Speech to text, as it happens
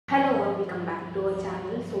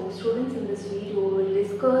So students, in this video we will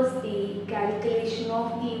discuss the calculation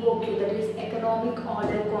of EOQ, that is economic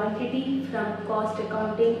order quantity, from cost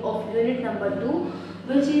accounting of unit number 2,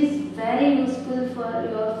 which is very useful for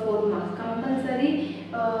your 4 marks. Compulsory,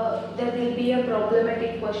 there will be a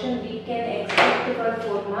problematic question we can expect for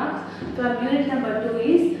 4 marks from unit number 2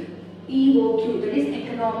 is EOQ, that is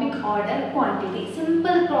economic order quantity.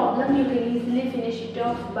 Simple problem, you can easily finish it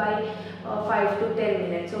off by 5 to 10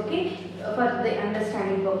 minutes, okay, for the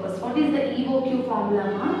understanding purpose. What is the EOQ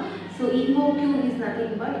formula, ma? So EOQ is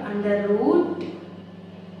nothing but under root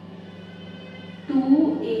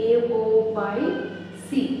 2AO by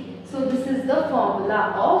C. So this is the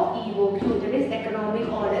formula of EOQ, that is economic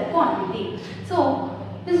order quantity. So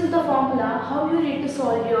this is the formula. How you need to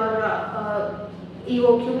solve your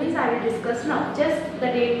EOQ means I will discuss now. Just the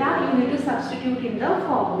data you need to substitute in the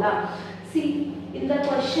formula. See, in the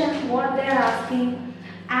question what they are asking,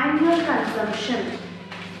 annual consumption.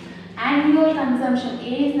 Annual consumption,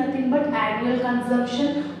 A is nothing but annual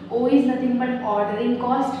consumption, O is nothing but ordering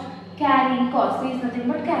cost, carrying cost, C is nothing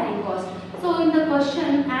but carrying cost. So in the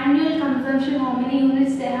question, annual consumption, how many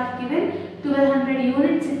units they have given? 1200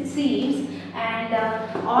 units it seems, and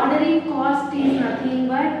ordering cost is nothing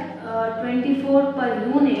but 24 per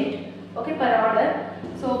unit, okay, per order.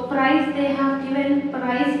 So price they have given,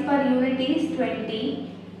 price per unit is 20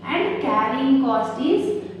 and carrying cost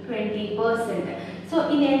is 20%. So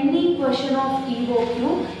in any question of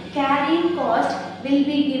EOQ, carrying cost will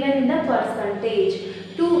be given in the percentage.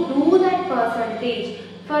 To do that percentage,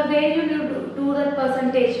 for where you do that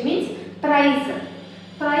percentage means price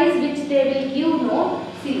which they will give, no,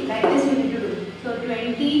 see, like this you need to do. So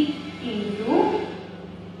 20 into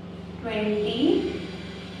 20,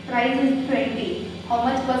 price is 20. How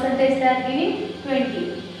much percentage they are giving?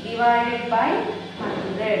 20 divided by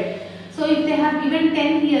 100. So if they have given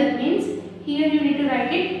 10 here means here you need to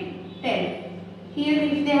write it 10. Here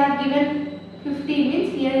if they have given 50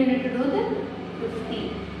 means here you need to do the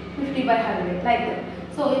 50 by 100 like that.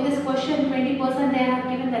 So in this question 20% they have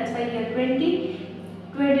given, that's why here 20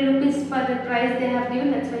 rupees per the price they have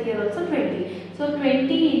given, that's why here also 20. So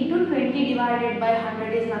 20 into 20 divided by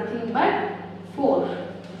 100 is nothing but 4.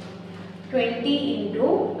 20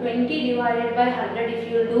 into 20 divided by 100 if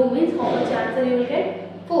you do means how much answer you will get?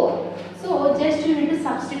 4. So just you need to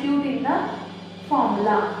substitute in the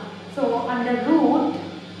formula. So under root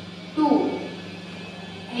 2,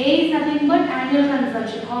 A is nothing but annual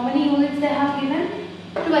consumption. How many units they have given?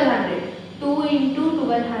 1200. 2 into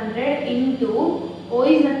 1200 into O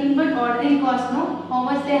is nothing but ordering cost, no? How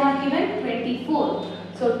much they have given? 24.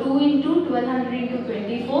 So 2 into 1200 into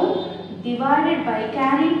 24 divided by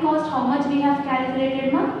carrying cost. How much we have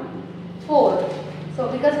calculated, ma? 4. So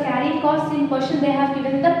because carrying cost in question they have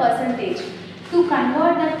given the percentage. To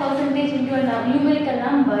convert that percentage into a numerical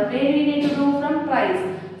number, where we need to do from price.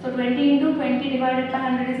 So 20 into 20 divided by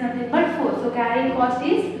 100 is nothing but 4. So carrying cost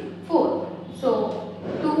is 4. So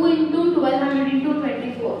 2 into 1200 into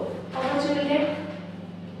 24. How much you will get?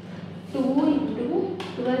 2 into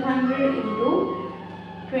 1200 into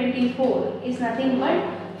 24 is nothing but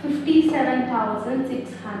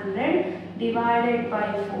 57,600 divided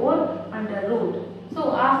by 4 under root.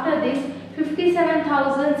 So after this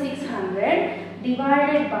 57,600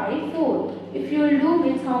 divided by 4. If you will do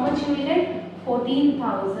means how much you will get?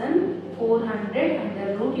 14,400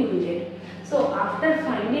 under root you will get. So after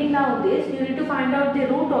finding out this, you need to find out the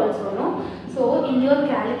root also, no? So in your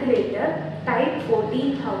calculator type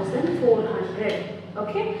 14,400.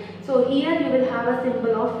 Okay, so here you will have a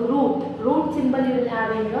symbol of root symbol you will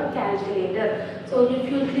have in your calculator. So if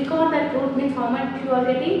you click on that root means how much you are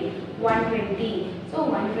getting? 120. So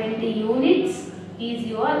 120 units is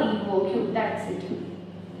your EOQ. That's it.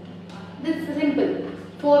 This is simple.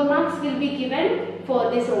 4 marks will be given for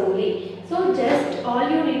this only. So just all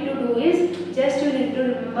you need to do is just you need to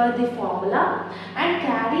remember the formula, and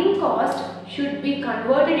carrying cost should be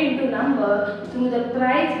converted into number through the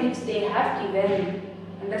price which they have given.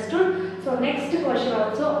 Understood? So next question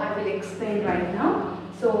also I will explain right now.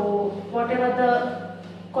 So whatever the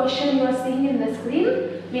question you are seeing in the screen,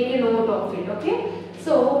 make a note of it. Okay?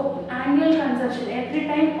 So annual consumption, every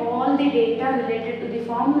time all the data related to the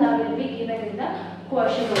formula will be given in the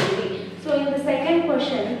question only. So in the second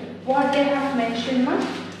question, what they have mentioned,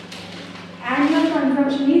 annual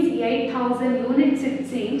consumption is 8,000 units it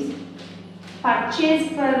seems. Purchase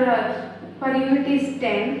per unit is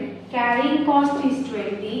 10. Carrying cost is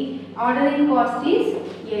 20. Ordering cost is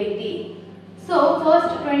 80. So first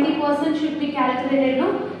 20% should be calculated,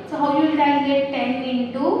 no? So how you will calculate? 10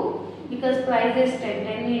 into, because price is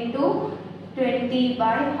 10 into 20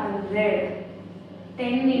 by 100.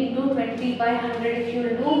 10 into 20 by 100 if you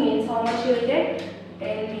will do means how much you will get?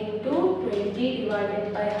 10 into 20 divided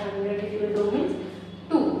by 100 if you will do means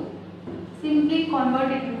 2. Simply convert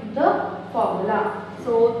it into the formula.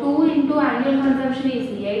 So 2 into annual consumption is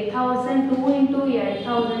 8,000, 2 into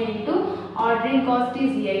 8,000 into ordering cost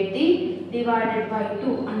is 80 divided by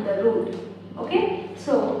 2 under root. Okay,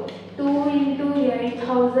 so 2 into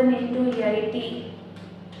 8,000 into 80,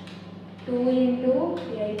 2 into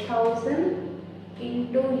 8,000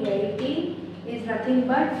 into 80 is nothing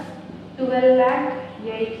but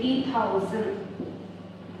 12,80,000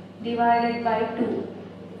 divided by 2.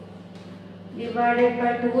 Divided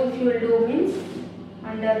by 2 if you will do means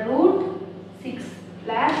under root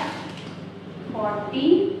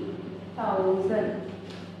 6,40,000.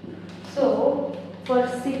 So for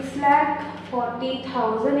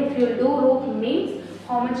 6,40,000 if you will do root means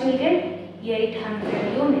how much you will get?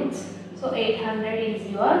 800 units. So 800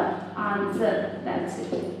 is your answer. That's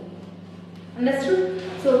it. Understood?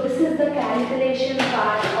 So this is the calculation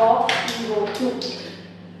part of EOQ.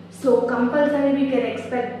 So compulsory we can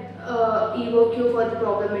expect EOQ for the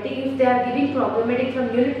problematic. If they are giving problematic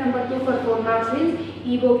from unit number 2 for 4 marks means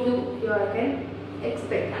EOQ you can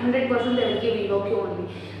expect 100% they will give EOQ only.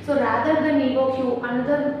 So rather than EOQ,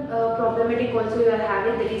 another problematic also you are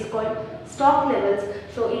having that is called stock levels.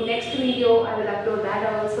 So in next video I will upload that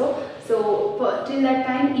also. So till that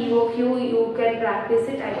time EOQ you can practice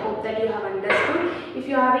it. I hope that you have understood. If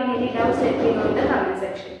you are having any doubts let me know in the comment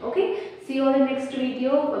section. Okay. See you in the next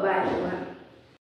video. Bye bye everyone.